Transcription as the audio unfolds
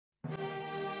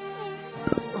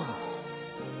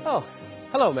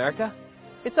Hello, America.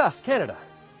 It's us, Canada.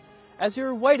 As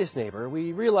your whitest neighbor,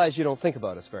 we realize you don't think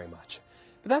about us very much.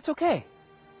 But that's okay.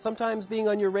 Sometimes being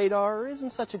on your radar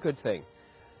isn't such a good thing.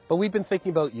 But we've been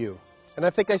thinking about you. And I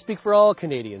think I speak for all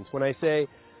Canadians when I say,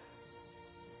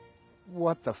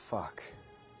 what the fuck?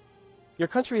 Your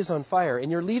country is on fire and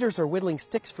your leaders are whittling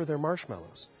sticks for their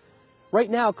marshmallows. Right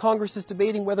now, Congress is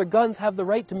debating whether guns have the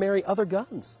right to marry other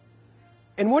guns.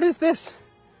 And what is this?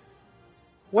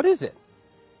 What is it?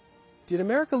 Did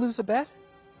America lose a bet?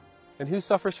 And who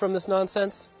suffers from this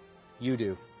nonsense? You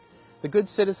do. The good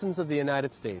citizens of the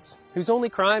United States, whose only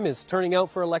crime is turning out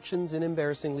for elections in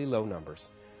embarrassingly low numbers.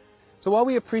 So while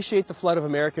we appreciate the flood of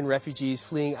American refugees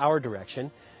fleeing our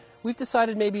direction, we've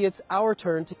decided maybe it's our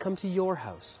turn to come to your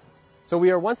house. So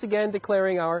we are once again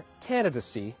declaring our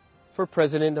candidacy for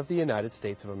President of the United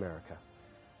States of America.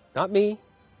 Not me,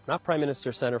 not Prime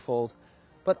Minister Centerfold,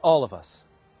 but all of us.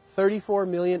 34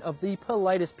 million of the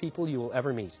politest people you will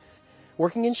ever meet,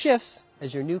 working in shifts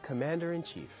as your new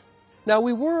Commander-in-Chief. Now,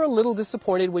 we were a little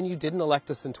disappointed when you didn't elect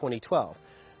us in 2012,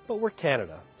 but we're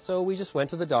Canada, so we just went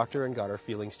to the doctor and got our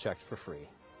feelings checked for free.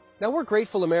 Now, we're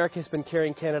grateful America has been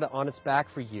carrying Canada on its back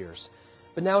for years,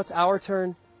 but now it's our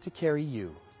turn to carry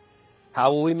you.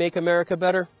 How will we make America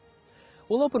better?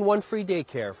 We'll open one free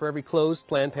daycare for every closed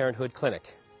Planned Parenthood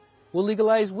clinic. We'll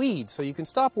legalize weed so you can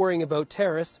stop worrying about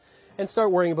terrorists and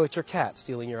start worrying about your cat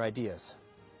stealing your ideas.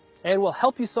 And we'll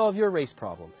help you solve your race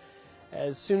problem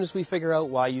as soon as we figure out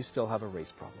why you still have a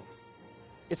race problem.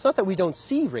 It's not that we don't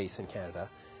see race in Canada,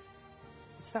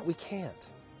 it's that we can't.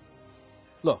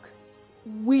 Look,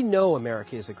 we know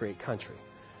America is a great country.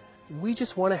 We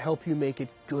just want to help you make it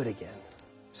good again.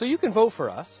 So you can vote for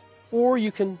us, or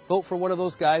you can vote for one of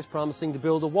those guys promising to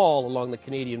build a wall along the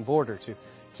Canadian border to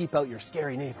keep out your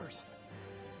scary neighbors.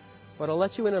 But I'll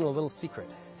let you in on a little secret.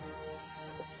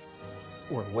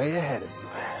 We're way ahead of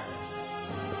you.